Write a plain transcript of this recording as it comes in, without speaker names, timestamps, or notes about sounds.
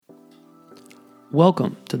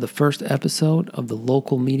Welcome to the first episode of The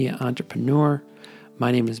Local Media Entrepreneur.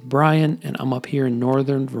 My name is Brian, and I'm up here in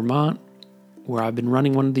northern Vermont, where I've been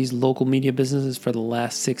running one of these local media businesses for the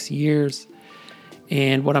last 6 years.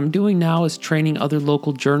 And what I'm doing now is training other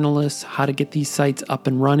local journalists how to get these sites up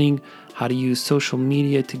and running, how to use social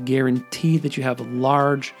media to guarantee that you have a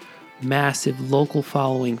large, massive local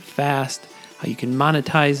following fast, how you can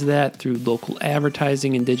monetize that through local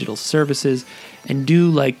advertising and digital services, and do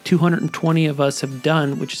like 220 of us have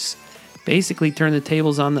done, which is basically turn the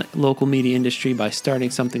tables on the local media industry by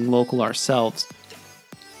starting something local ourselves.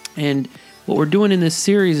 And what we're doing in this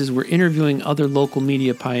series is we're interviewing other local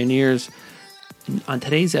media pioneers. On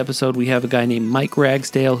today's episode, we have a guy named Mike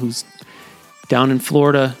Ragsdale who's down in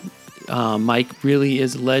Florida. Mike really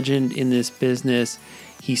is a legend in this business.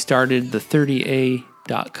 He started the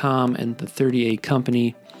 30A.com and the 30A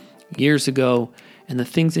company years ago, and the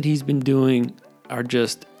things that he's been doing are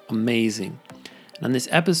just amazing. And on this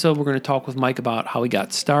episode, we're going to talk with Mike about how he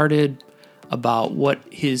got started, about what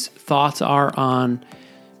his thoughts are on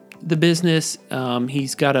the business.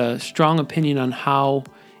 He's got a strong opinion on how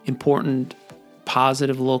important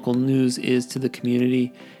positive local news is to the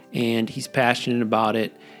community, and he's passionate about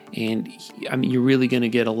it. And you're really going to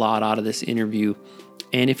get a lot out of this interview.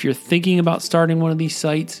 And if you're thinking about starting one of these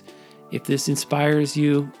sites, if this inspires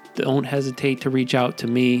you, don't hesitate to reach out to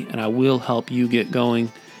me, and I will help you get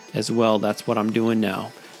going as well. That's what I'm doing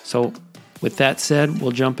now. So with that said,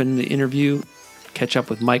 we'll jump into the interview, catch up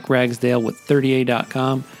with Mike Ragsdale with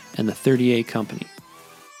 30A.com and the 30A company.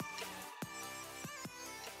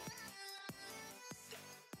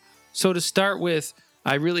 So to start with,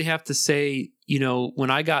 I really have to say,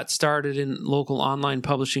 when I got started in local online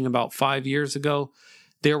publishing about 5 years ago,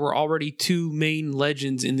 there were already two main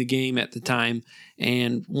legends in the game at the time,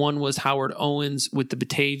 and one was Howard Owens with the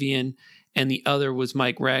Batavian, and the other was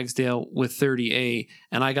Mike Ragsdale with 30A,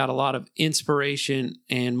 and I got a lot of inspiration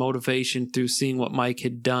and motivation through seeing what Mike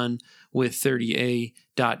had done with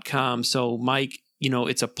 30A.com. So Mike,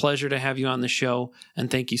 it's a pleasure to have you on the show,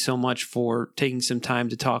 and thank you so much for taking some time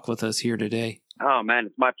to talk with us here today. Oh, man,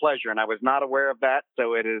 it's my pleasure, and I was not aware of that,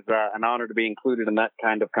 so it is an honor to be included in that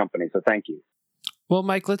kind of company, so thank you. Well,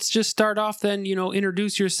 Mike, let's just start off then,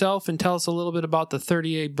 introduce yourself and tell us a little bit about the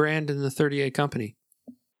 30A brand and the 30A company.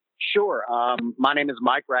 Sure. My name is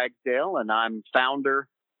Mike Ragsdale, and I'm founder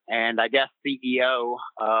and I guess CEO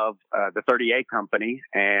of the 30A company.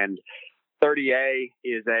 And 30A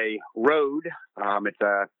is a road.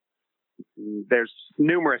 There's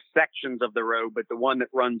numerous sections of the road, but the one that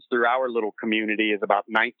runs through our little community is about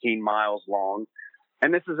 19 miles long.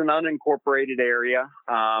 And this is an unincorporated area,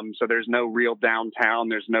 so there's no real downtown.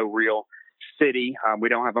 There's no real city. We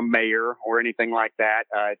don't have a mayor or anything like that.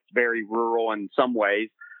 It's very rural in some ways,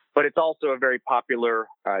 but it's also a very popular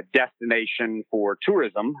destination for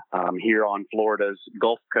tourism here on Florida's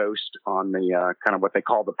Gulf Coast on the kind of what they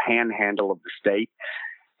call the panhandle of the state.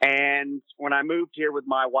 And when I moved here with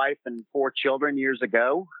my wife and 4 children years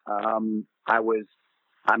ago, I'm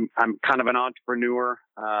kind of an entrepreneur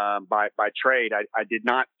by trade. I did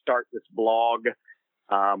not start this blog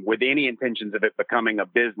with any intentions of it becoming a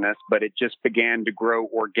business, but it just began to grow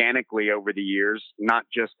organically over the years, not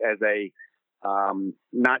just as a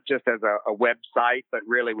website, but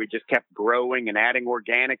really we just kept growing and adding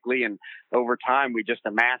organically. And over time, we just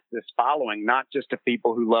amassed this following, not just of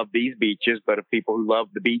people who love these beaches, but of people who love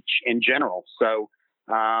the beach in general. So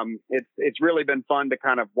it's really been fun to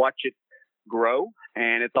kind of watch it grow,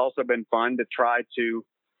 and it's also been fun to try to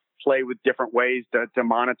play with different ways to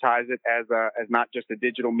monetize it as not just a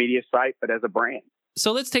digital media site, but as a brand.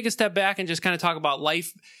 So let's take a step back and just kind of talk about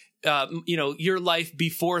life, your life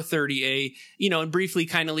before 30A, and briefly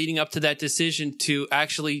kind of leading up to that decision to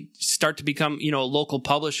actually start to become, a local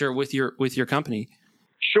publisher with your company.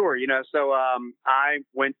 Sure. So I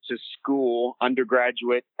went to school,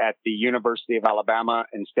 undergraduate at the University of Alabama,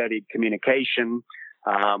 and studied communication,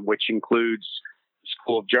 which includes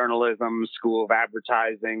School of Journalism, School of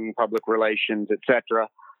Advertising, Public Relations, etc.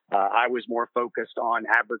 I was more focused on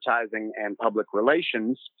advertising and public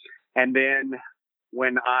relations. And then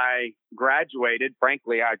when I graduated,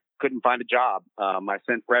 frankly, I couldn't find a job. I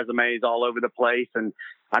sent resumes all over the place, and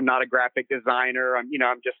I'm not a graphic designer. I'm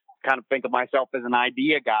just kind of think of myself as an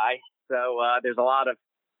idea guy. So there's a lot of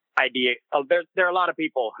there are a lot of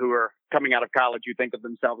people who are coming out of college who think of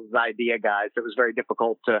themselves as idea guys. It was very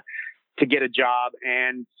difficult to get a job.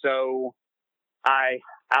 And so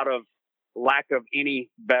out of lack of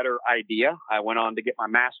any better idea, I went on to get my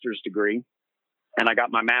master's degree, and I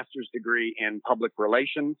got my master's degree in public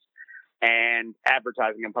relations and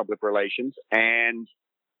advertising and public relations. And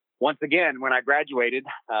once again, when I graduated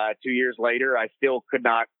 2 years later, I still could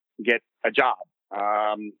not get a job.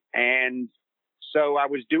 And so I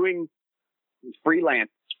was doing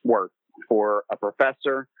freelance work for a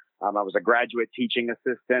professor. I was a graduate teaching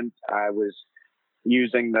assistant. I was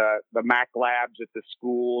using the Mac labs at the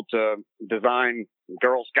school to design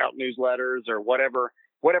Girl Scout newsletters or whatever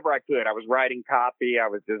I could. I was writing copy. I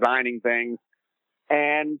was designing things.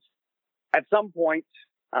 And at some point,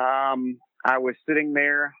 I was sitting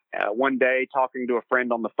there one day talking to a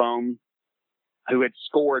friend on the phone who had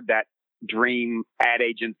scored that dream ad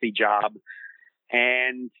agency job.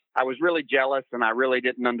 And I was really jealous, and I really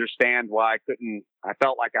didn't understand why I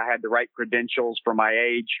felt like I had the right credentials for my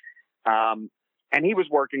age. And he was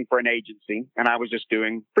working for an agency, and I was just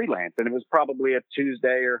doing freelance. And it was probably a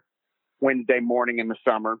Tuesday or Wednesday morning in the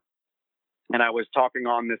summer. And I was talking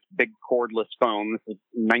on this big cordless phone. This is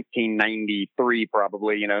 1993,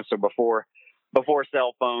 probably, so before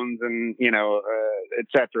cell phones and, et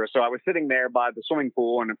cetera. So I was sitting there by the swimming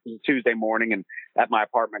pool, and it was a Tuesday morning and at my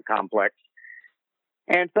apartment complex.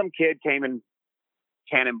 And some kid came and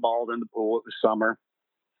cannonballed in the pool. It was summer.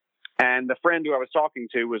 And the friend who I was talking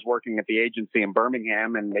to was working at the agency in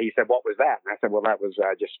Birmingham. And he said, "What was that?" And I said, "Well, that was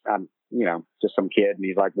just some kid." And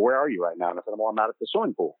he's like, "Where are you right now?" And I said, "Well, I'm out at the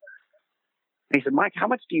swimming pool." And he said, "Mike, how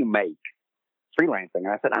much do you make freelancing?" And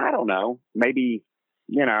I said, "I don't know, maybe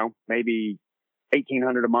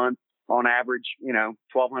 $1,800 a month on average,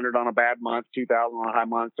 $1,200 on a bad month, $2,000 on a high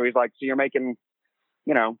month." So he's like, "So you're making,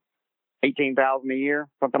 $18,000 a year,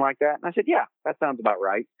 something like that?" And I said, "Yeah, that sounds about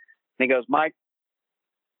right." And he goes, "Mike,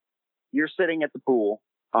 you're sitting at the pool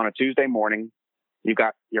on a Tuesday morning. You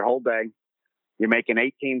got your whole day. You're making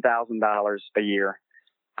 $18,000 a year.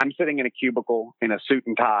 I'm sitting in a cubicle in a suit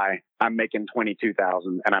and tie. I'm making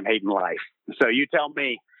 $22,000 and I'm hating life. So you tell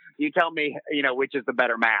me, which is the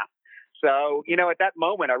better math." So, at that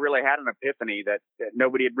moment, I really had an epiphany that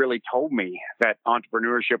nobody had really told me that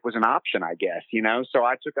entrepreneurship was an option, I guess, So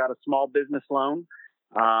I took out a small business loan.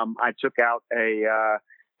 I took out a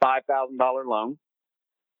 $5,000 loan,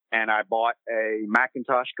 and I bought a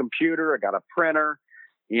Macintosh computer. I got a printer,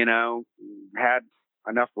 had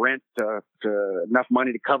enough rent enough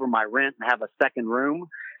money to cover my rent and have a second room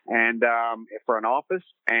and for an office.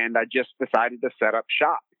 And I just decided to set up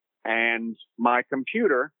shop. And my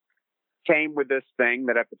computer came with this thing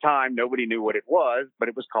that at the time nobody knew what it was, but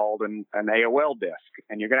it was called an AOL disk.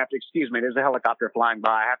 And you're going to have to excuse me. There's a helicopter flying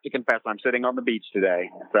by. I have to confess, I'm sitting on the beach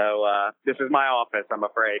today. So this is my office, I'm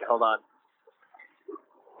afraid. Hold on.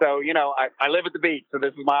 So, I live at the beach, so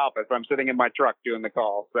this is my office. I'm sitting in my truck doing the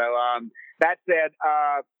call. So that said,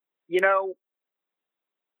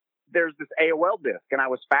 there's this AOL disk, and I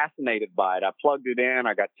was fascinated by it. I plugged it in.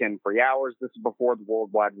 I got 10 free hours. This is before the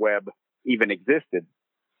World Wide Web even existed.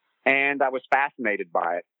 And I was fascinated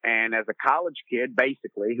by it. And as a college kid,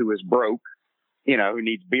 basically, who is broke, who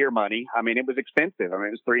needs beer money, it was expensive. It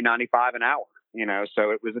was $3.95 an hour,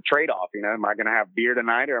 so it was a trade-off. Am I going to have beer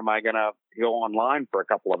tonight, or am I going to go online for a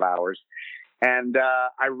couple of hours? And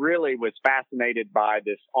I really was fascinated by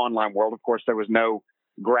this online world. Of course, there was no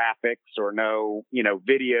graphics or no,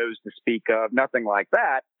 videos to speak of, nothing like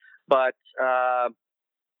that. But,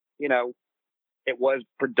 it was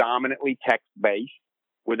predominantly text-based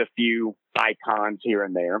with a few icons here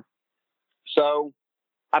and there. So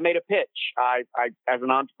I made a pitch. I as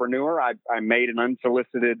an entrepreneur, I made an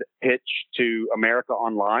unsolicited pitch to America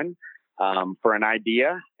Online for an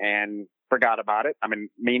idea and forgot about it.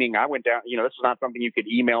 Meaning I went down, this is not something you could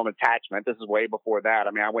email an attachment. This is way before that.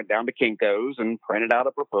 I went down to Kinko's and printed out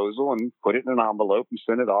a proposal and put it in an envelope and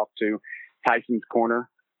sent it off to Tyson's Corner,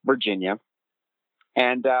 Virginia,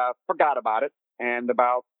 and forgot about it. And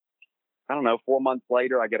about 4 months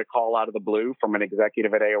later, I get a call out of the blue from an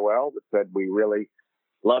executive at AOL that said, "We really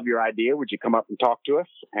love your idea. Would you come up and talk to us?"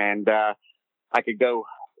 And I could go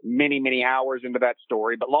many, many hours into that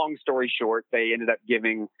story. But long story short, they ended up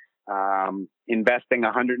investing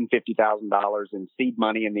 $150,000 in seed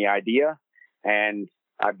money in the idea. And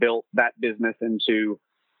I built that business into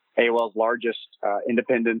AOL's largest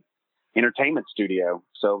independent entertainment studio.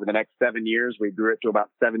 So over the next 7 years, we grew it to about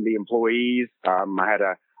 70 employees. I had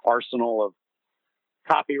an arsenal of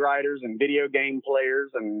copywriters and video game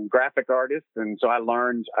players and graphic artists. And so I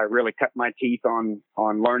really cut my teeth on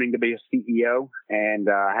learning to be a CEO. And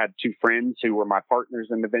I had two friends who were my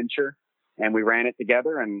partners in the venture, and we ran it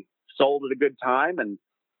together and sold at a good time. And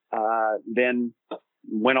then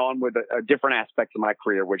went on with a different aspect of my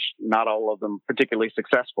career, which not all of them particularly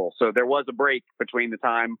successful. So there was a break between the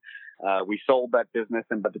time we sold that business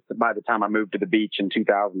and by the time I moved to the beach in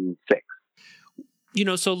 2006.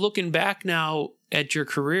 So looking back now at your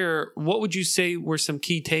career, what would you say were some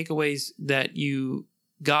key takeaways that you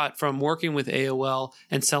got from working with AOL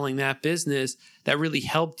and selling that business that really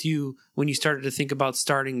helped you when you started to think about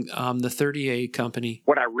starting the 30A company?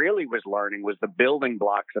 What I really was learning was the building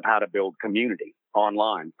blocks of how to build community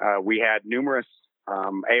online. We had numerous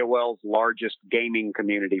AOL's largest gaming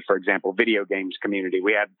community, for example, video games community.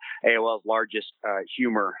 We had AOL's largest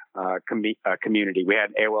humor community. We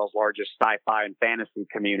had AOL's largest sci-fi and fantasy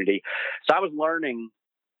community. So I was learning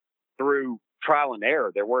through trial and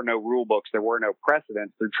error. There were no rule books. There were no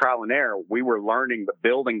precedents. Through trial and error, we were learning the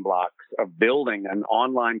building blocks of building an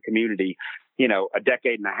online community, a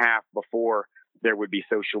decade and a half before there would be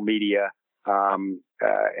social media. And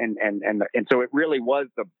so it really was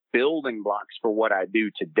the building blocks for what I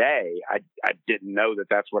do today. I didn't know that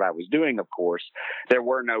that's what I was doing, of course. There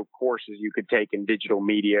were no courses you could take in digital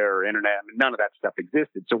media or internet. I mean, none of that stuff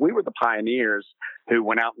existed. So we were the pioneers who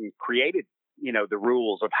went out and created, the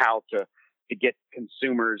rules of how to get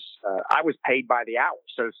consumers. I was paid by the hour.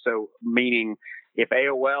 So meaning if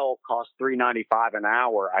AOL cost $3.95 an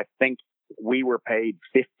hour, I think we were paid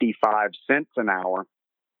 55 cents an hour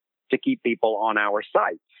to keep people on our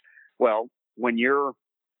sites. Well, when your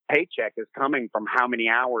paycheck is coming from how many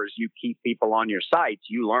hours you keep people on your sites,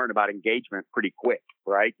 you learn about engagement pretty quick,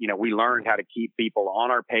 right? We learned how to keep people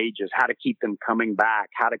on our pages, how to keep them coming back,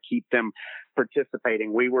 how to keep them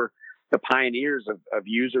participating. We were the pioneers of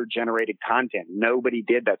user-generated content. Nobody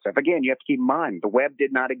did that stuff. Again, you have to keep in mind, the web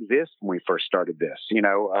did not exist when we first started this.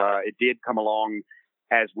 It did come along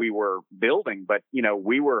as we were building, but,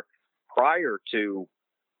 we were prior to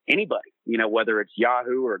anybody, whether it's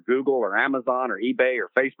Yahoo or Google or Amazon or eBay or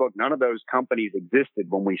Facebook. None of those companies existed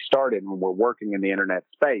when we started and were working in the internet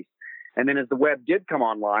space. And then as the web did come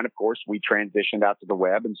online, of course, we transitioned out to the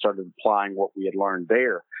web and started applying what we had learned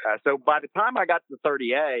there. So by the time I got to the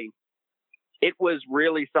 30A, it was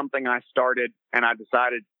really something I started, and I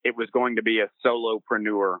decided it was going to be a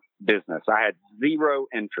solopreneur business. I had zero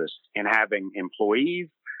interest in having employees.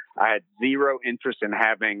 I had zero interest in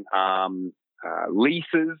having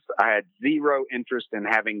leases. I had zero interest in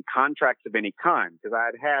having contracts of any kind because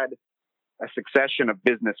I had a succession of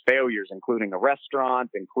business failures, including a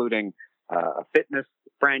restaurant, including a fitness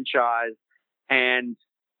franchise. And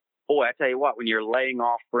boy, I tell you what, when you're laying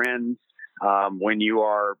off friends, when you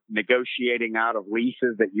are negotiating out of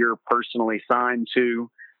leases that you're personally signed to,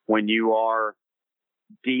 when you are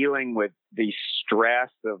dealing with the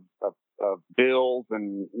stress of bills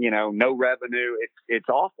and, no revenue, it's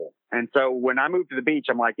awful. And so when I moved to the beach,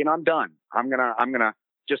 I'm like, I'm done. I'm going to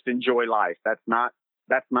just enjoy life. That's not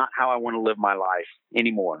how I want to live my life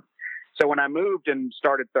anymore. So when I moved and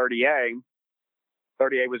started 30A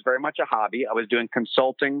was very much a hobby. I was doing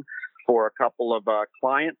consulting for a couple of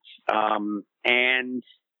clients. And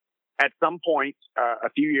at some point, a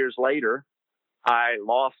few years later, I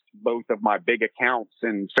lost both of my big accounts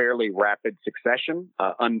in fairly rapid succession,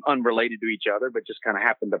 unrelated to each other, but just kind of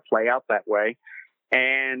happened to play out that way.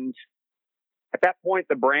 And at that point,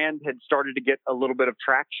 the brand had started to get a little bit of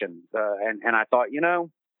traction. And I thought,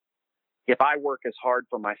 if I work as hard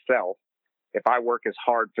for myself, if I work as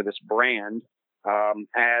hard for this brand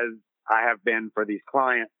as I have been for these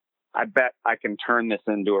clients, I bet I can turn this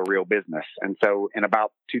into a real business. And so in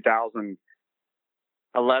about 2011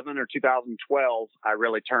 or 2012,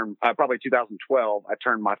 probably 2012, I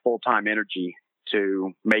turned my full-time energy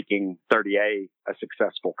to making 30A a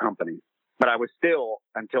successful company. But I was still,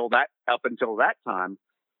 up until that time,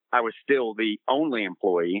 I was still the only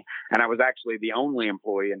employee. And I was actually the only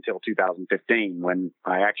employee until 2015, when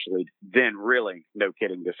I actually then really, no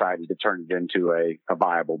kidding, decided to turn it into a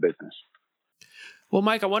viable business. Well,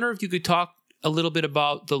 Mike, I wonder if you could talk a little bit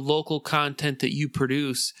about the local content that you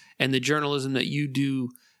produce and the journalism that you do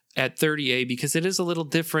at 30A, because it is a little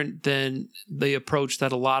different than the approach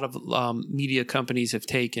that a lot of media companies have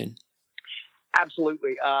taken.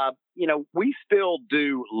 Absolutely. We still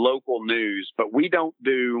do local news, but we don't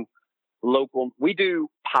do we do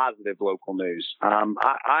positive local news.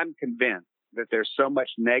 I'm convinced that there's so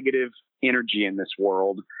much negative energy in this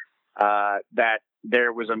world that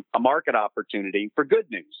there was a market opportunity for good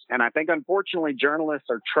news. And I think, unfortunately, journalists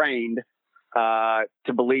are trained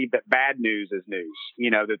to believe that bad news is news,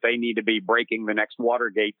 that they need to be breaking the next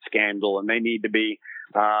Watergate scandal, and they need to be,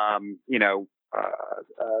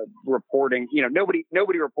 reporting. Nobody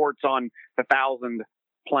reports on the 1,000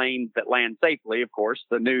 planes that land safely. Of course,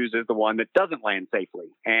 the news is the one that doesn't land safely.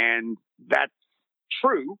 And that's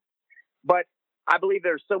true. But I believe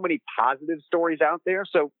there's so many positive stories out there.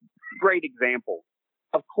 So, great example.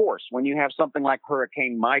 of course, when you have something like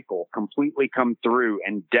Hurricane Michael completely come through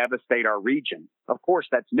and devastate our region, of course,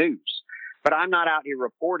 that's news. But I'm not out here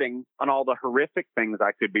reporting on all the horrific things I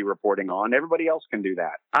could be reporting on. Everybody else can do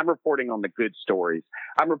that. I'm reporting on the good stories.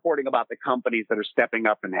 I'm reporting about the companies that are stepping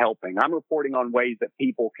up and helping. I'm reporting on ways that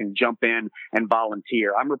people can jump in and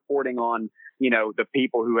volunteer. I'm reporting on, the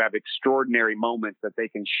people who have extraordinary moments that they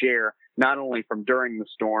can share, not only from during the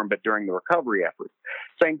storm, but during the recovery efforts.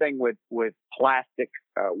 Same thing with plastic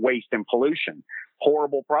waste and pollution.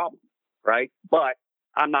 Horrible problem, right? But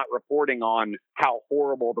I'm not reporting on how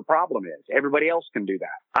horrible the problem is. Everybody else can do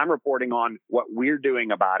that. I'm reporting on what we're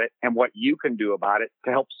doing about it and what you can do about it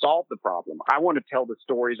to help solve the problem. I want to tell the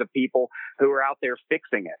stories of people who are out there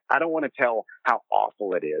fixing it. I don't want to tell how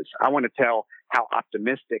awful it is. I want to tell how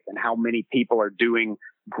optimistic and how many people are doing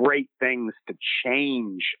great things to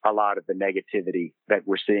change a lot of the negativity that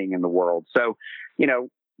we're seeing in the world. So,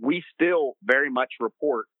 we still very much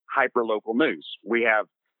report hyperlocal news. We have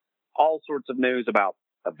all sorts of news about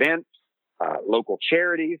events, local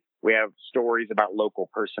charities. We have stories about local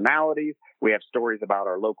personalities. We have stories about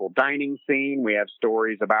our local dining scene. We have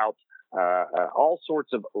stories about all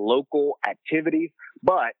sorts of local activities.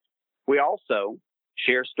 But we also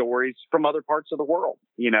share stories from other parts of the world.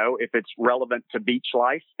 If it's relevant to beach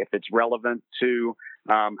life, if it's relevant to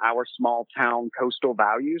our small town coastal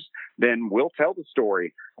values, then we'll tell the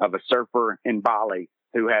story of a surfer in Bali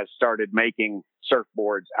who has started making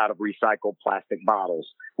surfboards out of recycled plastic bottles.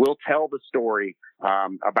 We'll tell the story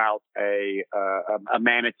about a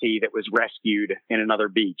manatee that was rescued in another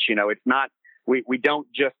beach. It's not, we don't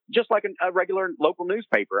just like a regular local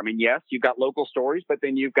newspaper. I mean, yes, you've got local stories, but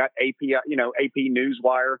then you've got AP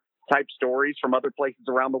Newswire type stories from other places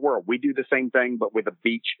around the world. We do the same thing, but with a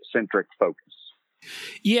beach-centric focus.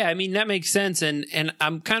 Yeah, I mean, that makes sense. And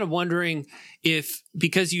I'm kind of wondering if,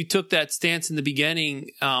 because you took that stance in the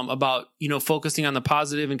beginning about, focusing on the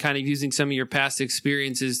positive and kind of using some of your past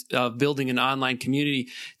experiences of building an online community,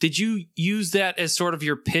 did you use that as sort of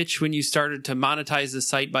your pitch when you started to monetize the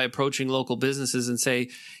site by approaching local businesses and say,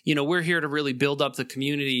 we're here to really build up the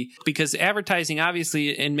community? Because advertising,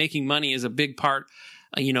 obviously, and making money is a big part,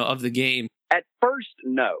 of the game. At first,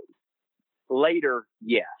 no. Later,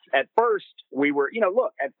 yes. At first, we were,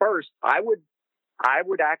 at first I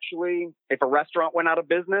would actually, if a restaurant went out of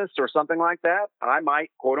business or something like that, I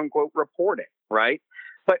might quote unquote report it, right?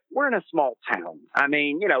 But we're in a small town. I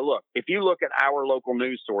mean, look, if you look at our local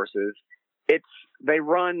news sources, they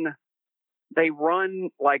run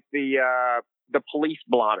like the police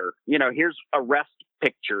blotter. Here's arrest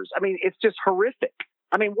pictures. I mean, it's just horrific.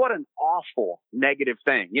 I mean, what an awful negative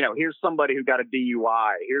thing. Here's somebody who got a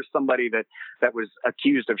DUI. Here's somebody that was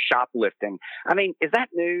accused of shoplifting. I mean, is that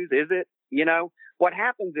news? Is it? What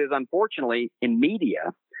happens is, unfortunately, in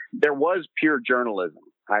media, there was pure journalism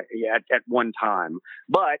at one time.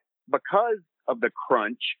 But because of the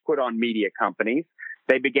crunch put on media companies,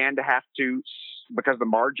 they began to have to, because the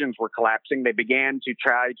margins were collapsing, they began to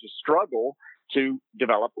try to struggle to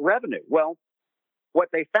develop revenue. Well, what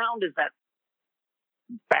they found is that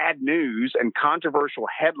bad news and controversial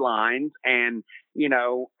headlines and,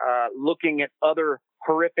 looking at other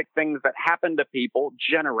horrific things that happen to people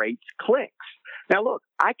generates clicks. Now, look,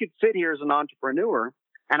 I could sit here as an entrepreneur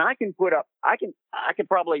and I can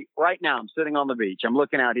probably right now, I'm sitting on the beach. I'm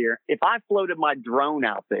looking out here. If I floated my drone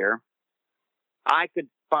out there, I could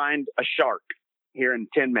find a shark here in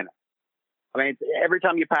 10 minutes. I mean, every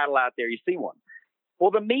time you paddle out there, you see one.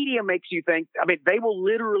 Well, the media makes you think, they will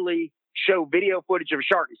literally show video footage of a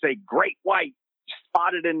shark and say, great white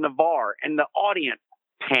spotted in Navarre, and the audience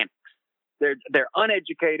panics. They're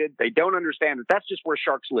uneducated. They don't understand that that's just where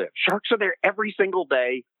sharks live. Sharks are there every single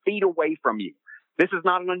day, feet away from you. This is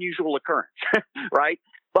not an unusual occurrence, right?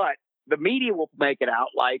 But the media will make it out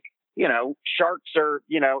like, sharks are,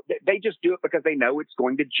 they just do it because they know it's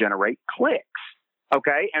going to generate clicks.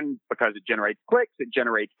 Okay. And because it generates clicks, it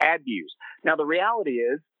generates ad views. Now, the reality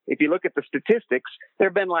is, if you look at the statistics, there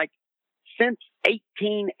have been since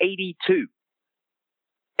 1882,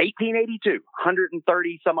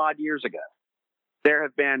 130 some odd years ago, there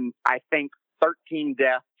have been, I think, 13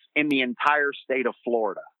 deaths in the entire state of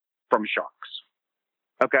Florida from sharks.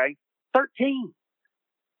 Okay? 13.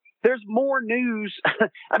 There's more news.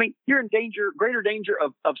 You're in greater danger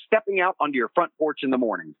of stepping out onto your front porch in the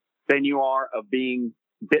morning than you are of being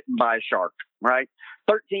bitten by a shark, right?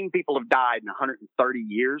 13 people have died in 130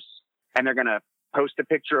 years, and they're going to post a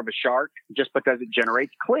picture of a shark just because it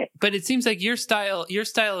generates clicks. But it seems like your style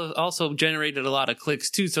also generated a lot of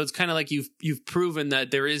clicks too. So it's kind of like you've proven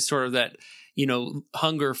that there is sort of that,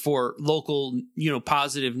 hunger for local,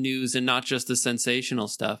 positive news and not just the sensational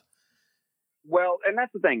stuff. Well, and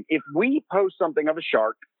that's the thing. If we post something of a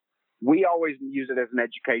shark, we always use it as an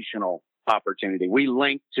educational opportunity. We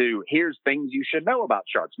link to, here's things you should know about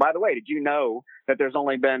sharks. By the way, did you know that there's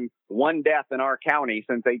only been one death in our county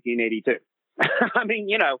since 1882?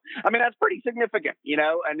 That's pretty significant,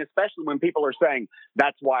 and especially when people are saying,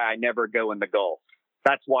 that's why I never go in the Gulf.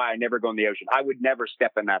 That's why I never go in the ocean. I would never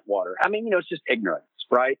step in that water. It's just ignorance,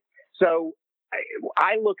 right? So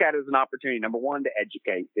I look at it as an opportunity, number one, to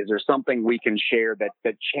educate. Is there something we can share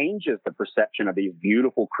that changes the perception of these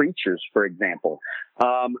beautiful creatures, for example?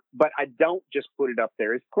 But I don't just put it up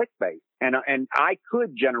there as clickbait. And I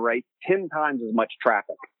could generate 10 times as much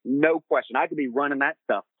traffic. No question. I could be running that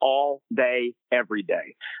stuff all day, every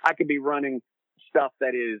day. I could be running stuff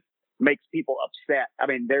that makes people upset.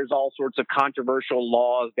 There's all sorts of controversial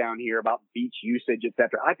laws down here about beach usage, et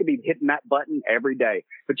cetera. I could be hitting that button every day.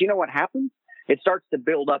 But you know what happens? It starts to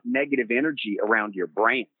build up negative energy around your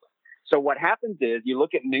brand. So what happens is you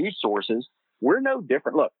look at news sources. We're no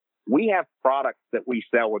different. Look, we have products that we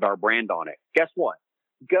sell with our brand on it. Guess what?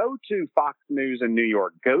 Go to Fox News in New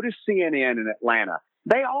York. Go to CNN in Atlanta.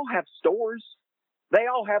 They all have stores. They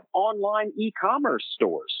all have online e-commerce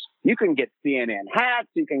stores. You can get CNN hats.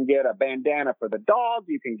 You can get a bandana for the dog.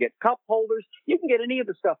 You can get cup holders. You can get any of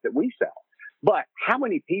the stuff that we sell. But how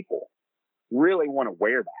many people really want to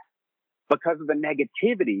wear that? Because of the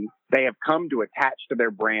negativity they have come to attach to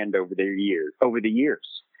their brand over the years.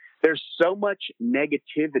 There's so much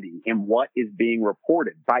negativity in what is being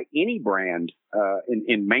reported by any brand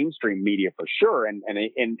in mainstream media for sure,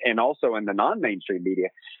 and also in the non-mainstream media.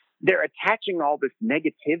 They're attaching all this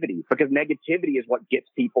negativity because negativity is what gets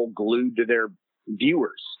people glued to their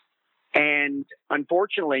viewers. And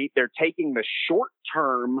unfortunately, they're taking the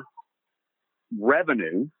short-term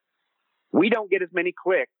revenue. We don't get as many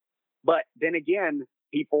clicks. But then again,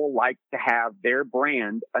 people like to have their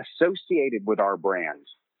brand associated with our brand.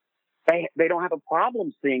 They don't have a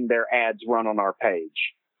problem seeing their ads run on our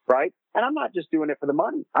page, right? And I'm not just doing it for the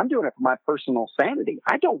money. I'm doing it for my personal sanity.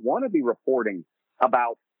 I don't want to be reporting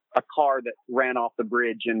about a car that ran off the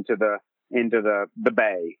bridge into the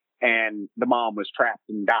bay and the mom was trapped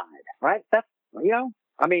and died, right? That's,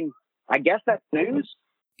 I guess that's news.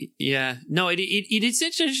 Yeah, no, it's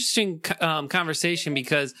such an interesting conversation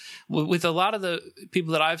because with a lot of the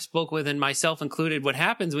people that I've spoke with, and myself included, what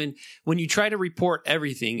happens when you try to report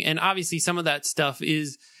everything, and obviously some of that stuff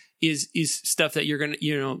is stuff that you're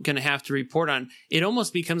gonna have to report on. It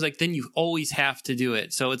almost becomes like then you always have to do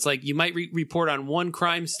it. So it's like you might report on one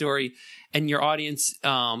crime story, and your audience,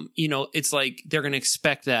 it's like they're gonna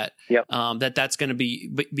expect that, yep. That's gonna be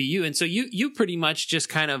you, and so you pretty much just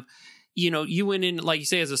kind of. You went in, like you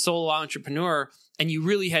say, as a solo entrepreneur, and you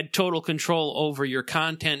really had total control over your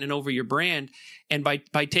content and over your brand. And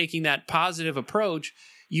by taking that positive approach,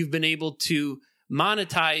 you've been able to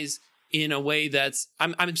monetize in a way that's,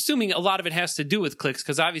 I'm assuming a lot of it has to do with clicks,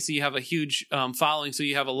 because obviously you have a huge following, so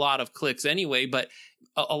you have a lot of clicks anyway. But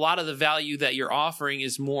a lot of the value that you're offering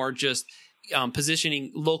is more just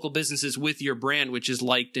positioning local businesses with your brand, which is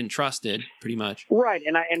liked and trusted, pretty much. Right,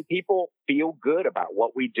 and people feel good about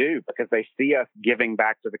what we do because they see us giving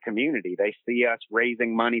back to the community. They see us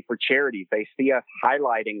raising money for charities. They see us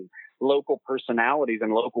highlighting local personalities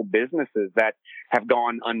and local businesses that have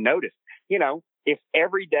gone unnoticed. If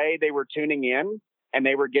every day they were tuning in and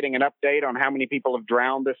they were getting an update on how many people have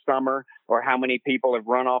drowned this summer, or how many people have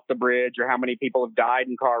run off the bridge, or how many people have died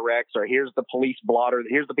in car wrecks, or here's the police blotter,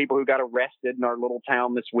 here's the people who got arrested in our little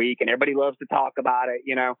town this week, and everybody loves to talk about it,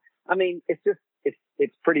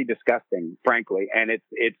 it's pretty disgusting, frankly, and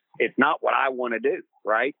it's not what I want to do,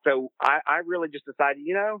 right? So I really just decided,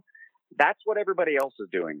 that's what everybody else is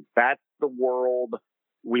doing. That's the world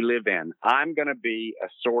we live in. I'm going to be a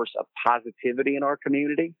source of positivity in our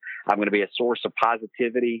community. I'm going to be a source of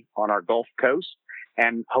positivity on our Gulf Coast,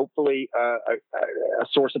 and hopefully a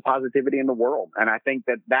source of positivity in the world. And I think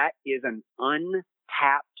that is an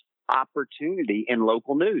untapped opportunity in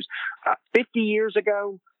local news. 50 years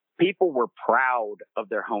ago, people were proud of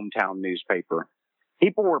their hometown newspaper.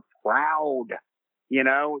 People were proud,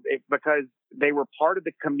 because they were part of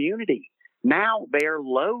the community. Now they are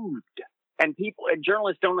loathed. And people and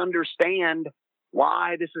journalists don't understand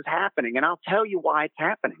why this is happening. And I'll tell you why it's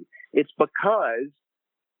happening. It's because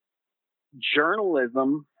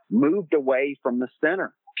journalism moved away from the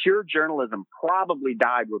center. Pure journalism probably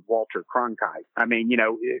died with Walter Cronkite.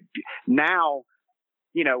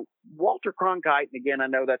 Walter Cronkite, and again, I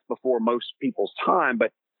know that's before most people's time,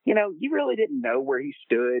 but, he really didn't know where he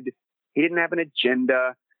stood. He didn't have an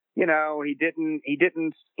agenda. He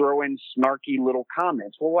didn't throw in snarky little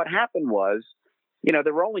comments. Well, what happened was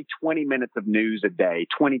There were only 20 minutes of news a day,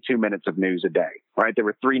 22 minutes of news a day, right? There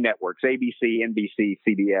were 3 networks, ABC, NBC,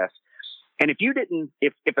 CBS. And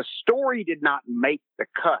if a story did not make the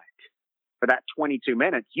cut for that 22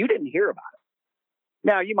 minutes, you didn't hear about it.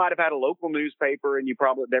 Now, you might have had a local newspaper, and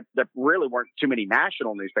there really weren't too many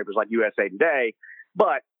national newspapers like USA Today.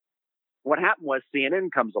 But what happened was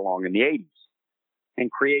CNN comes along in the 80s and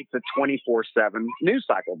creates a 24/7 news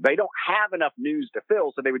cycle. They don't have enough news to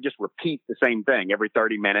fill, so they would just repeat the same thing every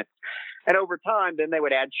 30 minutes. And over time, then they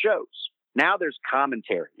would add shows. Now there's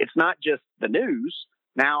commentary. It's not just the news.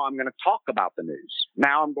 Now I'm going to talk about the news.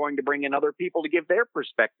 Now I'm going to bring in other people to give their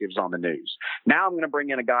perspectives on the news. Now I'm going to bring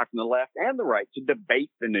in a guy from the left and the right to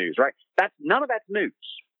debate the news, right? None of that's news,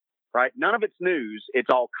 right? None of it's news. It's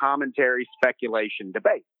all commentary, speculation,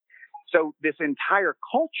 debate. So this entire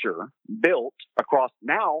culture built across,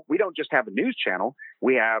 now we don't just have a news channel.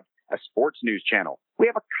 We have a sports news channel. We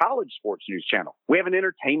have a college sports news channel. We have an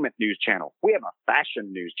entertainment news channel. We have a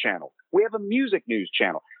fashion news channel. We have a music news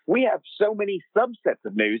channel. We have so many subsets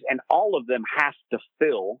of news, and all of them has to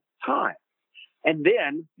fill time. And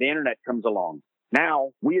then the internet comes along.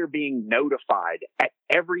 Now we are being notified at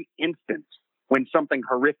every instant when something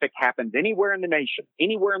horrific happens anywhere in the nation,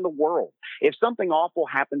 anywhere in the world. If something awful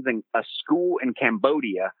happens in a school in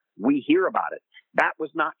Cambodia, we hear about it. That was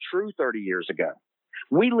not true 30 years ago.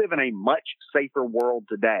 We live in a much safer world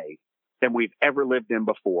today than we've ever lived in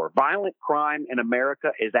before. Violent crime in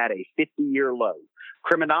America is at a 50-year low.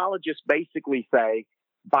 Criminologists basically say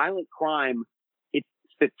violent crime, it's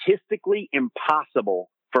statistically impossible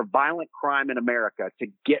for violent crime in America to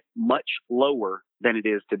get much lower than it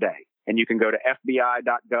is today. And you can go to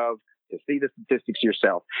FBI.gov to see the statistics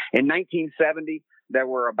yourself. In 1970, there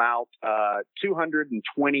were about 200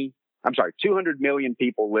 million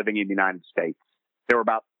people living in the United States. There were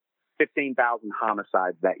about 15,000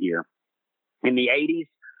 homicides that year. In the 80s,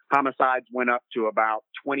 homicides went up to about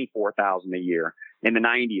 24,000 a year. In the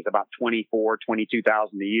 90s, about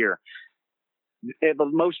 22,000 a year. In the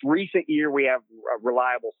most recent year, we have a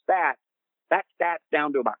reliable stat. That stat's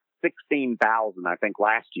down to about 16,000, I think,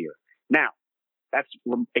 last year. Now, that's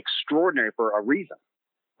extraordinary for a reason.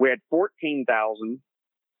 We had 14,000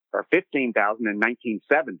 or 15,000 in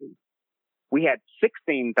 1970. We had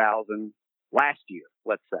 16,000 last year,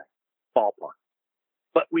 let's say, ballpark.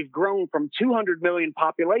 But we've grown from 200 million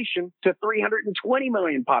population to 320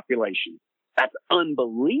 million population. That's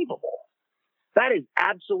unbelievable. That is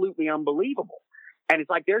absolutely unbelievable. And it's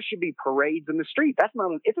like there should be parades in the street. This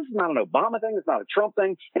is not an Obama thing. It's not a Trump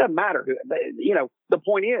thing. It doesn't matter. The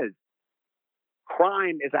point is,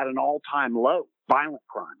 crime is at an all-time low, violent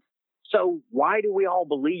crime. So why do we all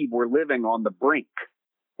believe we're living on the brink?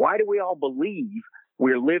 Why do we all believe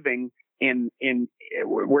we're living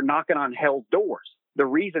we're knocking on hell's doors? The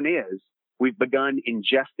reason is we've begun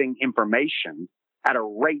ingesting information at a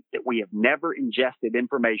rate that we have never ingested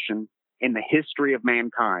information in the history of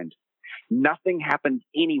mankind. Nothing happens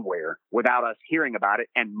anywhere without us hearing about it,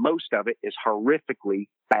 and most of it is horrifically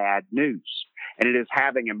bad news. And it is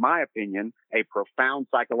having, in my opinion, a profound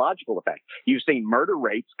psychological effect. You've seen murder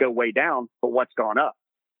rates go way down, but what's gone up?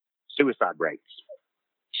 Suicide rates,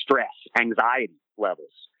 stress, anxiety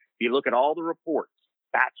levels. If you look at all the reports,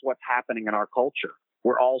 that's what's happening in our culture.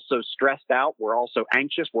 We're all so stressed out. We're also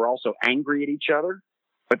anxious. We're also angry at each other.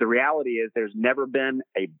 But the reality is there's never been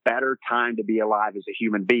a better time to be alive as a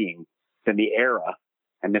human being than the era.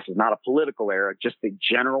 And this is not a political era, just the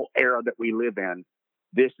general era that we live in.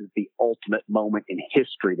 This is the ultimate moment in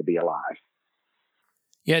history to be alive.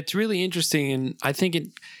 Yeah, it's really interesting. And I think it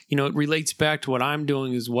relates back to what I'm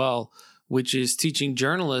doing as well, which is teaching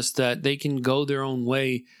journalists that they can go their own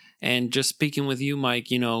way. And just speaking with you,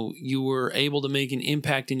 Mike, you were able to make an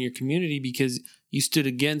impact in your community because you stood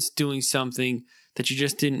against doing something that you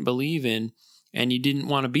just didn't believe in. And you didn't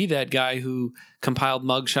want to be that guy who compiled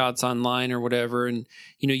mugshots online or whatever. And,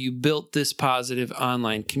 you built this positive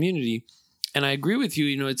online community. And I agree with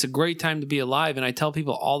you, it's a great time to be alive. And I tell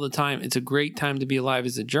people all the time, it's a great time to be alive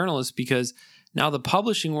as a journalist because now the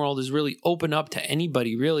publishing world is really open up to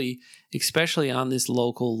anybody, really, especially on this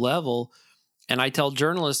local level. And I tell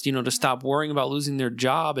journalists, to stop worrying about losing their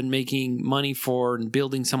job and making money for and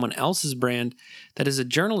building someone else's brand. That as a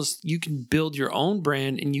journalist, you can build your own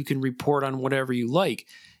brand and you can report on whatever you like.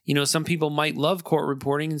 Some people might love court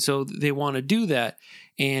reporting, and so they want to do that.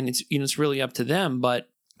 And it's really up to them. But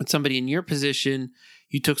with somebody in your position,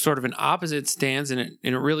 you took sort of an opposite stance, and it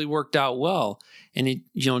really worked out well. And it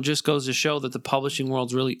just goes to show that the publishing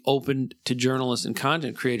world's really open to journalists and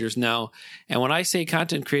content creators now. And when I say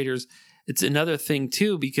content creators, it's another thing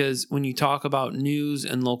too, because when you talk about news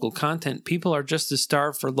and local content, people are just as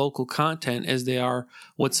starved for local content as they are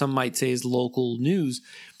what some might say is local news.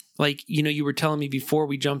 Like, you were telling me before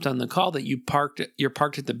we jumped on the call that you're parked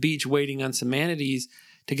at the beach waiting on some manatees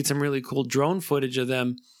to get some really cool drone footage of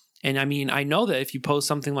them. And I mean, I know that if you post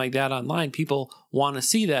something like that online, people want to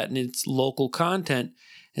see that, and it's local content.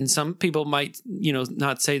 And some people might,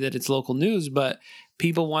 not say that it's local news, but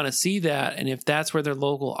people want to see that. And if that's where their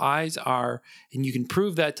local eyes are, and you can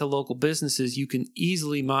prove that to local businesses, you can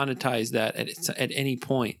easily monetize that at any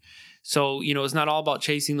point. So, it's not all about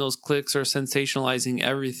chasing those clicks or sensationalizing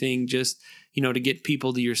everything just, to get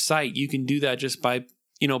people to your site. You can do that just by,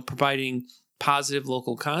 providing positive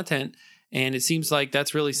local content. And it seems like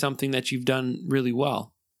that's really something that you've done really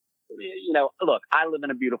well. Look, I live in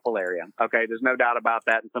a beautiful area. Okay. There's no doubt about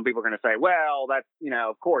that. And some people are going to say, well, that's,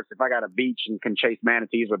 of course, if I got a beach and can chase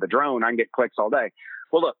manatees with a drone, I can get clicks all day.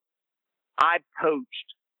 Well, look, I've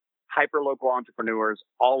coached hyper-local entrepreneurs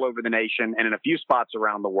all over the nation and in a few spots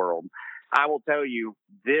around the world. I will tell you,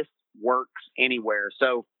 this works anywhere.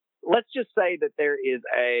 So let's just say that there is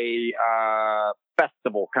a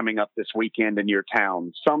festival coming up this weekend in your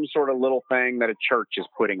town, some sort of little thing that a church is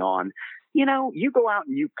putting on. You go out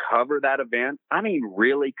and you cover that event. I mean,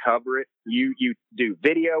 really cover it. You do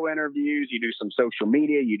video interviews, you do some social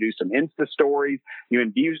media, you do some Insta stories, you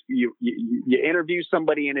interview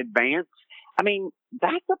somebody in advance. I mean,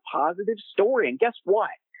 that's a positive story. And guess what?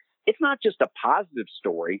 It's not just a positive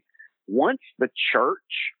story. Once the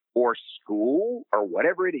church or school or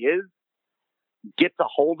whatever it is gets a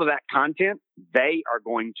hold of that content, they are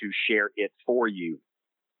going to share it for you.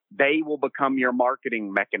 They will become your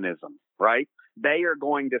marketing mechanism, right? They are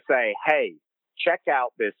going to say, hey, check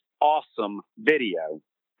out this awesome video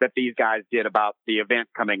that these guys did about the event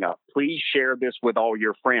coming up. Please share this with all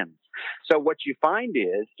your friends. So what you find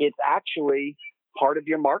is it's actually part of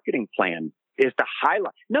your marketing plan is to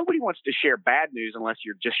highlight. Nobody wants to share bad news unless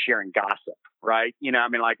you're just sharing gossip, right?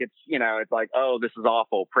 It's like, oh, this is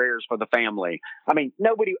awful. Prayers for the family. I mean, you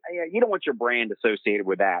don't want your brand associated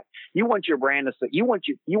with that. You want your brand, you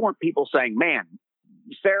want people saying, man,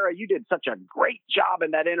 Sarah, you did such a great job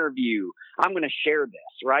in that interview. I'm going to share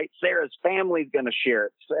this, right? Sarah's family's going to share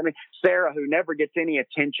it. I mean, Sarah, who never gets any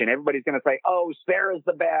attention, everybody's going to say, oh, Sarah's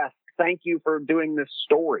the best. Thank you for doing this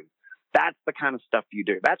story. That's the kind of stuff you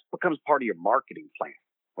do. That becomes part of your marketing plan,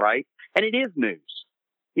 right? And it is news,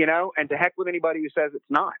 and to heck with anybody who says it's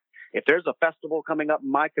not. If there's a festival coming up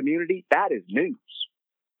in my community, that is news.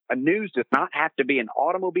 A news does not have to be an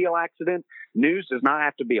automobile accident. News does not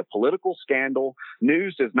have to be a political scandal.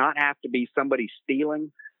 News does not have to be somebody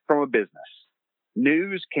stealing from a business.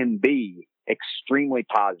 News can be extremely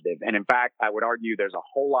positive. And in fact, I would argue there's a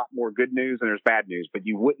whole lot more good news than there's bad news, but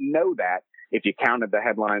you wouldn't know that if you counted the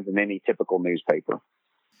headlines in any typical newspaper.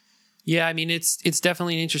 Yeah, I mean, it's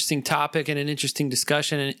definitely an interesting topic and an interesting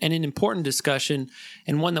discussion and an important discussion,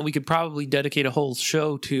 and one that we could probably dedicate a whole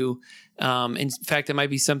show to. In fact, it might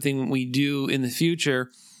be something we do in the future.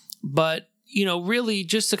 But, really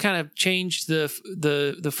just to kind of change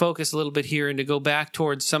the focus a little bit here and to go back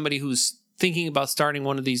towards somebody who's thinking about starting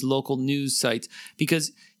one of these local news sites,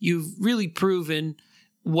 because you've really proven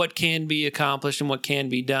what can be accomplished and what can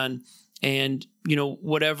be done. And,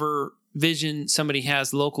 whatever vision somebody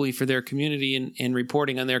has locally for their community and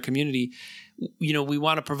reporting on their community, we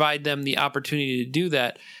want to provide them the opportunity to do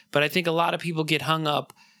that. But I think a lot of people get hung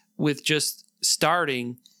up with just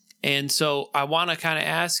starting. And so I want to kind of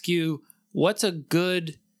ask you, what's a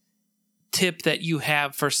good tip that you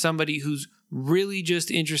have for somebody who's really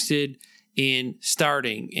just interested in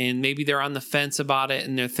starting, and maybe they're on the fence about it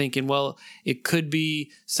and they're thinking, well, it could be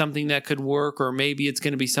something that could work, or maybe it's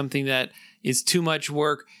going to be something that is too much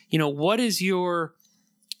work. What is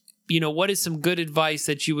some good advice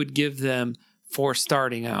that you would give them for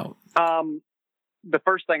starting out? The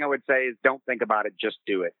first thing I would say is don't think about it, just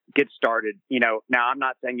do it. Get started. Now I'm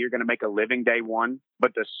not saying you're going to make a living day one,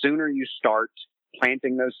 but the sooner you start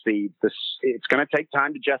planting those seeds, it's going to take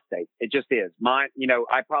time to gestate. It just is.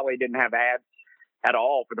 I probably didn't have ads at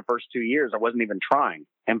all for the first 2 years. I wasn't even trying.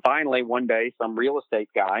 And finally, one day, some real estate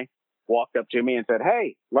guy walked up to me and said,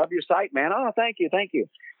 hey, love your site, man. Oh, thank you.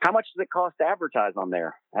 How much does it cost to advertise on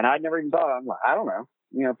there? And I'd never even thought. I'm like, I don't know,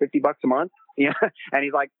 $50 a month. And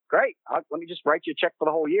he's like, great. Let me just write you a check for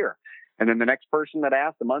the whole year. And then the next person that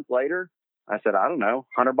asked a month later, I said, I don't know,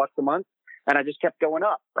 $100 a month. And I just kept going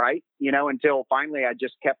up, right? Until finally I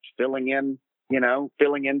just kept filling in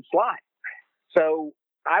slots. So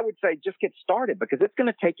I would say just get started, because it's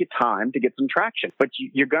going to take you time to get some traction, but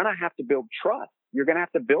you're going to have to build trust. You're going to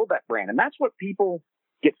have to build that brand. And that's what people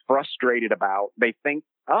get frustrated about. They think,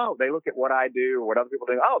 oh, they look at what I do or what other people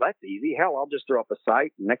do. Oh, that's easy. Hell, I'll just throw up a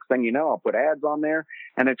site. Next thing you know, I'll put ads on there.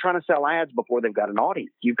 And they're trying to sell ads before they've got an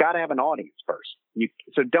audience. You've got to have an audience first.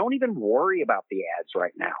 So don't even worry about the ads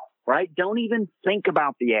right now, right? Don't even think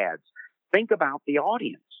about the ads. Think about the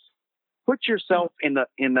audience. Put yourself in the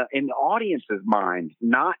audience's mind,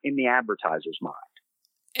 not in the advertiser's mind.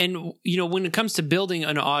 And, when it comes to building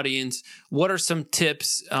an audience, what are some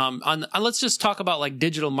tips let's just talk about like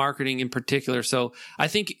digital marketing in particular. So I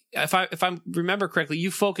think if I remember correctly, you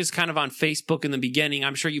focused kind of on Facebook in the beginning.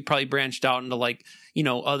 I'm sure you probably branched out into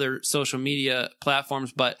other social media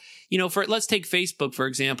platforms, but, let's take Facebook, for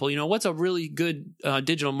example. What's a really good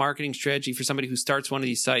digital marketing strategy for somebody who starts one of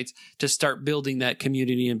these sites to start building that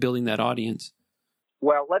community and building that audience?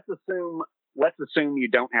 Well, let's assume you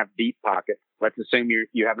don't have deep pockets. Let's assume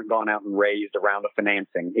you haven't gone out and raised a round of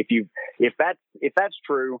financing. If that's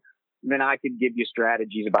true, then I could give you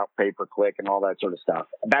strategies about pay-per-click and all that sort of stuff.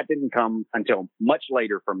 That didn't come until much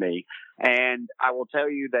later for me. And I will tell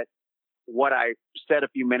you that what I said a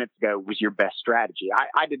few minutes ago was your best strategy.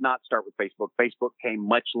 I did not start with Facebook. Facebook came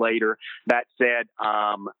much later. That said,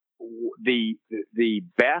 the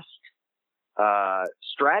best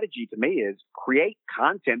strategy to me is create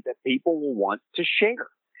content that people will want to share.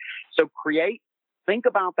 So think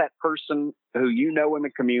about that person who you know in the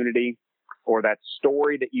community, or that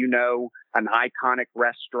story that an iconic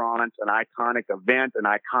restaurant, an iconic event, an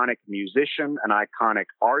iconic musician, an iconic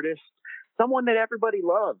artist, someone that everybody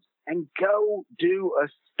loves, and go do a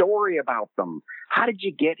story about them. How did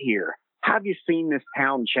you get here? How have you seen this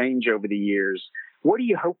town change over the years? What do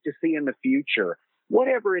you hope to see in the future?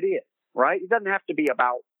 Whatever it is. Right? It doesn't have to be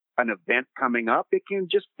about an event coming up. It can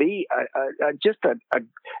just be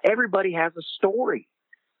everybody has a story.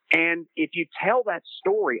 And if you tell that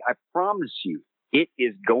story, I promise you, it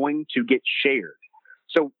is going to get shared.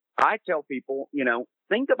 So I tell people,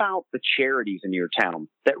 think about the charities in your town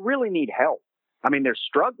that really need help. I mean, they're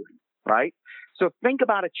struggling, right? So think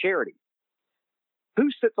about a charity. Who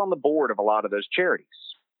sits on the board of a lot of those charities?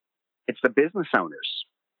 It's the business owners.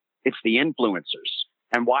 It's the influencers.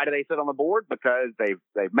 And why do they sit on the board? Because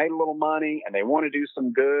they've made a little money and they want to do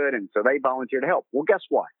some good, and so they volunteer to help. Well, guess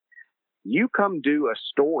what? You come do a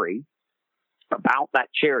story about that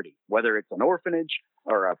charity, whether it's an orphanage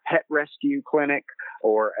or a pet rescue clinic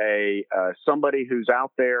or somebody who's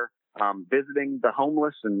out there visiting the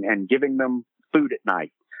homeless and giving them food at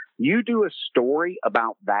night. You do a story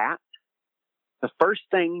about that. The first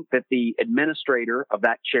thing that the administrator of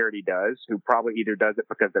that charity does, who probably either does it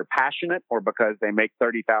because they're passionate or because they make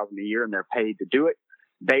 $30,000 a year and they're paid to do it,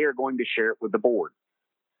 they are going to share it with the board.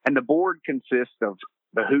 And the board consists of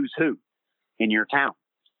the who's who in your town,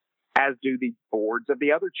 as do the boards of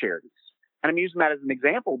the other charities. And I'm using that as an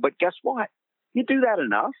example, but guess what? You do that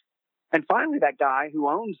enough. And finally, that guy who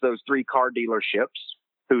owns those 3 car dealerships,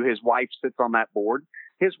 who his wife sits on that board,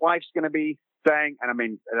 his wife's going to be saying, and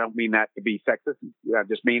I don't mean that to be sexist. I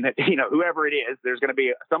just mean that, whoever it is, there's going to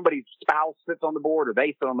be somebody's spouse sits on the board or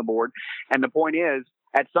they sit on the board. And the point is,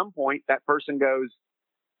 at some point, that person goes,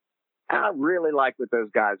 I really like what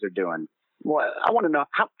those guys are doing. Well, I want to know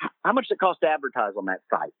how much it costs to advertise on that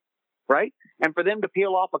site, right? And for them to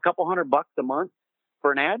peel off a couple $100 a month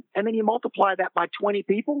for an ad, and then you multiply that by 20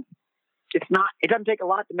 people, it doesn't take a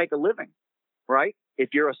lot to make a living, right? If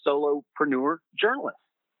you're a solopreneur journalist.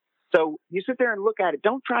 So you sit there and look at it.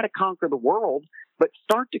 Don't try to conquer the world, but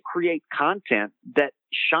start to create content that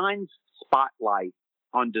shines spotlight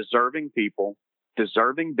on deserving people,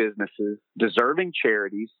 deserving businesses, deserving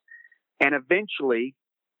charities. And eventually,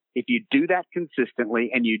 if you do that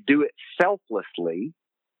consistently and you do it selflessly,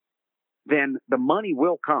 then the money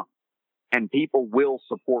will come and people will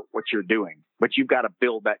support what you're doing. But you've got to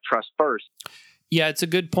build that trust first. Yeah, it's a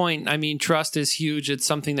good point. I mean, trust is huge. It's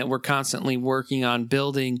something that we're constantly working on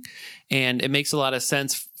building, and it makes a lot of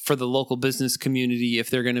sense for the local business community if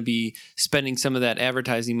they're going to be spending some of that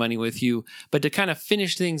advertising money with you. But to kind of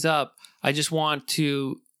finish things up, I just want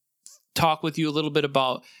to talk with you a little bit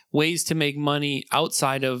about ways to make money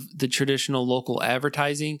outside of the traditional local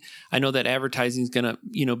advertising. I know that advertising is going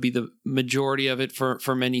to, be the majority of it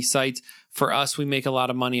for many sites. For us, we make a lot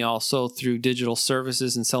of money also through digital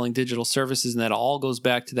services and selling digital services. And that all goes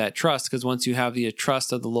back to that trust, because once you have the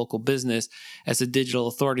trust of the local business as a digital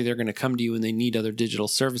authority, they're going to come to you when they need other digital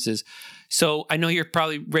services. So I know you're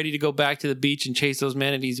probably ready to go back to the beach and chase those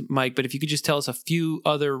manatees, Mike, but if you could just tell us a few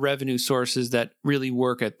other revenue sources that really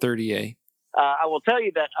work at 30A. I will tell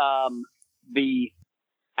you that the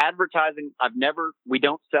advertising, we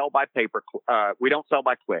don't sell by we don't sell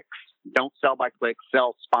by clicks. Don't sell by click,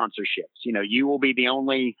 sell sponsorships. You will be the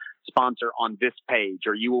only sponsor on this page,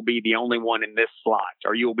 or you will be the only one in this slot,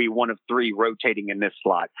 or you will be one of 3 rotating in this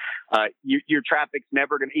slot. Your traffic's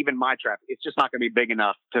never going to, even my traffic, it's just not going to be big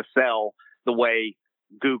enough to sell the way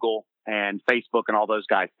Google and Facebook and all those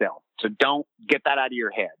guys sell. So don't get that out of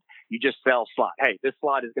your head. You just sell slot. Hey, this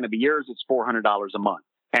slot is going to be yours. It's $400 a month.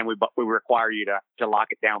 And we require you to lock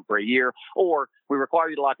it down for a year, or we require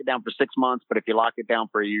you to lock it down for 6 months. But if you lock it down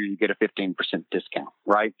for a year, you get a 15% discount,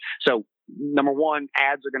 right? So number one,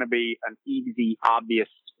 ads are going to be an easy, obvious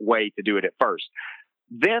way to do it at first.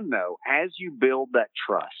 Then though, as you build that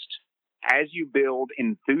trust, as you build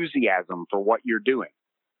enthusiasm for what you're doing,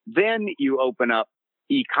 then you open up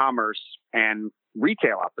e-commerce and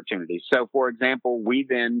retail opportunities. So for example, we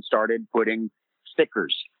then started putting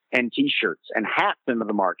stickers and t-shirts and hats into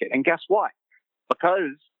the market. And guess what?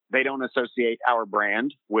 Because they don't associate our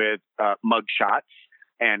brand with mug shots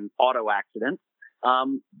and auto accidents,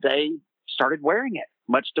 they started wearing it,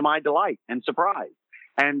 much to my delight and surprise.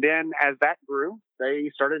 And then as that grew,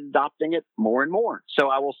 they started adopting it more and more. So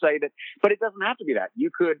I will say that, but it doesn't have to be that. You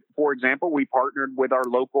could, for example, we partnered with our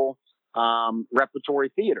local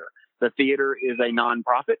repertory theater. The theater is a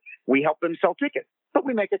nonprofit. We help them sell tickets, but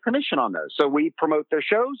we make a commission on those. So we promote their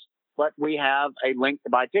shows, but we have a link to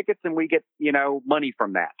buy tickets and we get, money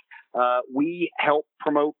from that. We help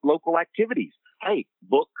promote local activities. Hey,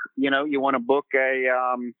 book, you want to book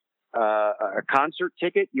a concert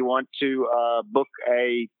ticket. You want to book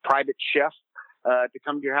a private chef to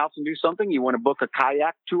come to your house and do something. You want to book a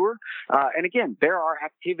kayak tour. And again, there are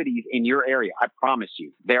activities in your area. I promise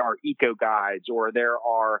you, there are eco guides, or there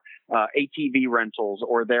are ATV rentals,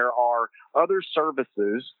 or there are other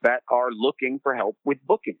services that are looking for help with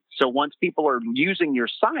booking. So once people are using your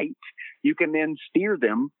site, you can then steer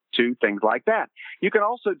them to things like that. You can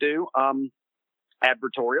also do,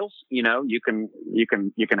 advertorials. You can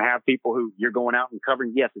have people who you're going out and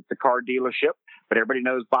covering. Yes, it's a car dealership, but everybody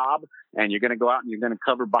knows Bob, and you're going to go out and you're going to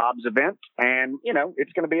cover Bob's event, and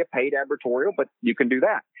it's going to be a paid advertorial, but you can do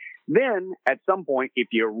that. Then at some point, if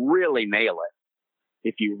you really nail it,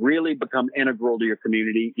 if you really become integral to your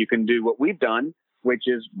community, you can do what we've done, which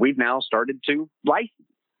is we've now started to license.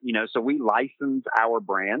 So we license our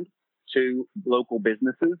brand to local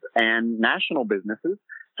businesses and national businesses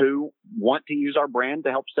who want to use our brand to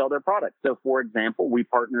help sell their products. So, for example, we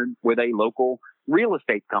partnered with a local real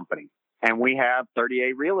estate company, and we have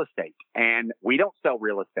 30A Real Estate. And we don't sell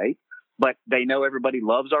real estate, but they know everybody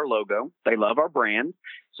loves our logo. They love our brand.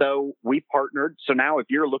 So we partnered. So now if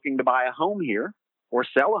you're looking to buy a home here or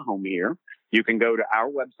sell a home here, you can go to our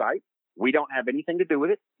website. We don't have anything to do with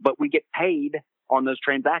it, but we get paid on those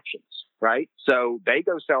transactions, right? So they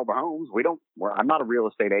go sell the homes. I'm not a real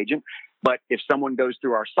estate agent, but if someone goes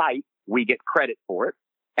through our site, we get credit for it.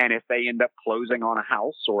 And if they end up closing on a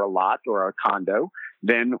house or a lot or a condo,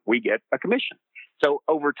 then we get a commission. So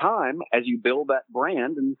over time, as you build that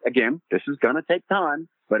brand, and again, this is going to take time,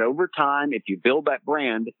 but over time, if you build that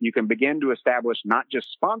brand, you can begin to establish not just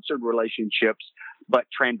sponsored relationships, but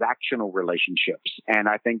transactional relationships. And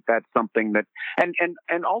I think that's something that,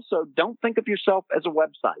 and also don't think of yourself as a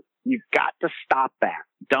website. You've got to stop that.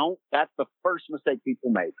 That's the first mistake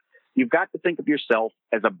people make. You've got to think of yourself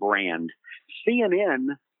as a brand. CNN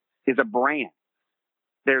is a brand.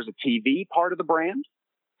 There's a TV part of the brand.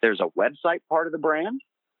 There's a website part of the brand.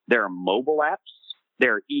 There are mobile apps.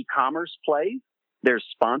 There are e-commerce plays. There's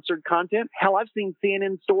sponsored content. Hell, I've seen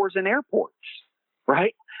CNN stores in airports,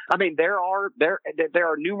 right? I mean, there are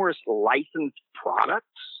numerous licensed products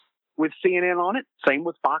with CNN on it. Same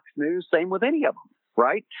with Fox News. Same with any of them,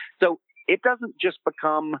 right? So it doesn't just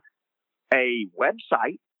become a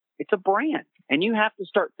website. It's a brand. And you have to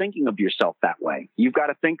start thinking of yourself that way. You've got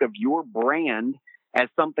to think of your brand as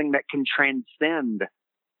something that can transcend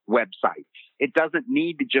websites. It doesn't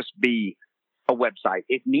need to just be a website.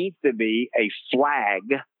 It needs to be a flag,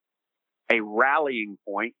 a rallying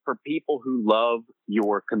point for people who love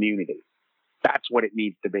your community. That's what it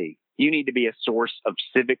needs to be. You need to be a source of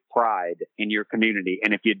civic pride in your community.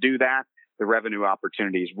 And if you do that, the revenue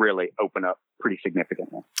opportunities really open up pretty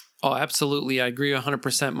significantly. Oh, absolutely. I agree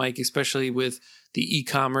 100%, Mike, especially with the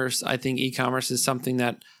e-commerce. I think e-commerce is something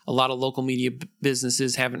that a lot of local media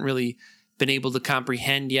businesses haven't really been able to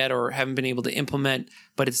comprehend yet or haven't been able to implement,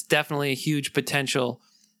 but it's definitely a huge potential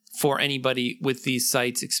for anybody with these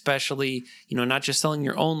sites, especially, not just selling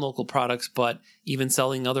your own local products, but even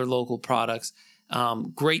selling other local products.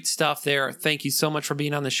 Great stuff there. Thank you so much for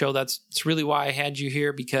being on the show. That's really why I had you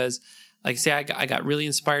here, because like I say, I got really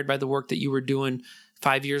inspired by the work that you were doing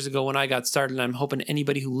 5 years ago when I got started. And I'm hoping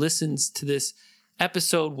anybody who listens to this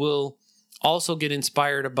episode will also get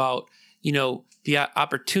inspired about, the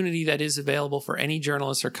opportunity that is available for any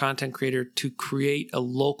journalist or content creator to create a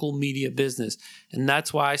local media business. And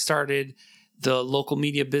that's why I started the Local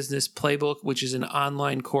Media Business Playbook, which is an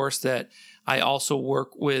online course that I also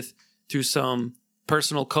work with through some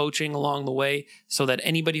personal coaching along the way, so that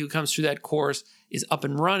anybody who comes through that course is up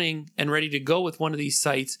and running and ready to go with one of these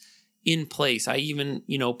sites in place. I even,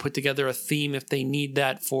 put together a theme if they need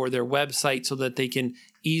that for their website, so that they can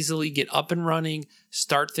easily get up and running,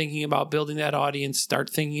 start thinking about building that audience, start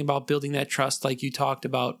thinking about building that trust like you talked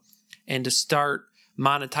about, and to start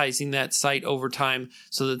monetizing that site over time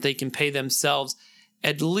so that they can pay themselves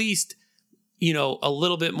at least, a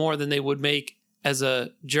little bit more than they would make as a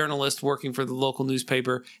journalist working for the local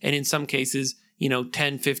newspaper. And in some cases,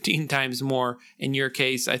 10, 15 times more. In your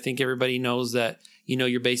case, I think everybody knows that,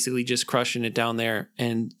 you're basically just crushing it down there,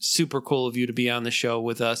 and super cool of you to be on the show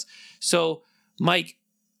with us. So, Mike,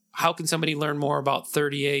 how can somebody learn more about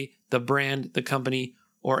 30A, the brand, the company,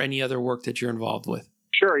 or any other work that you're involved with?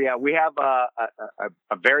 Sure. Yeah, we have a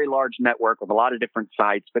very large network of a lot of different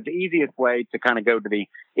sites, but the easiest way to kind of go to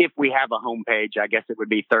if we have a homepage, I guess it would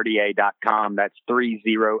be 30a.com. That's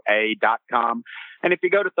 30a.com. And if you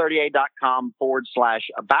go to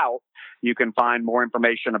 30a.com/about, you can find more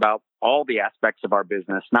information about all the aspects of our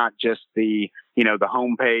business, not just the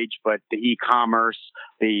homepage, but the e-commerce,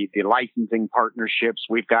 the licensing partnerships.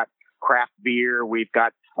 We've got craft beer. We've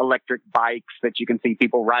got electric bikes that you can see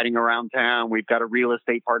people riding around town. We've got a real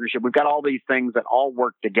estate partnership. We've got all these things that all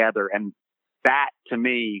work together. And that, to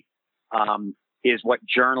me, is what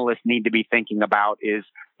journalists need to be thinking about is,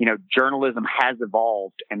 journalism has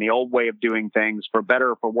evolved, and the old way of doing things, for better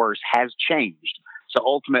or for worse, has changed. So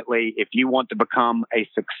ultimately, if you want to become a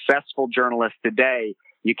successful journalist today,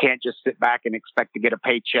 you can't just sit back and expect to get a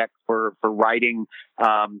paycheck for writing,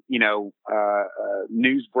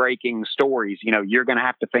 news breaking stories. You're going to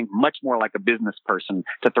have to think much more like a business person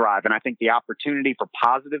to thrive. And I think the opportunity for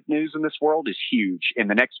positive news in this world is huge. In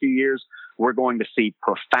the next few years, we're going to see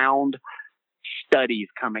profound studies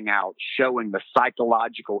coming out showing the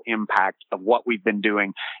psychological impact of what we've been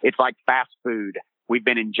doing. It's like fast food. We've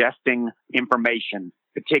been ingesting information,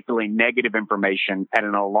 particularly negative information, at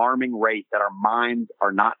an alarming rate that our minds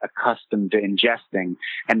are not accustomed to ingesting.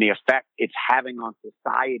 And the effect it's having on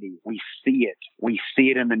society, we see it. We see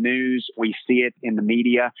it in the news. We see it in the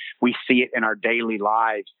media. We see it in our daily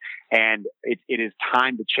lives. And it is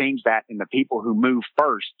time to change that. And the people who move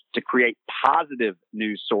first to create positive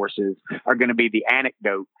news sources are going to be the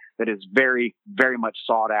anecdote that is very, very much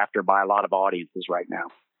sought after by a lot of audiences right now.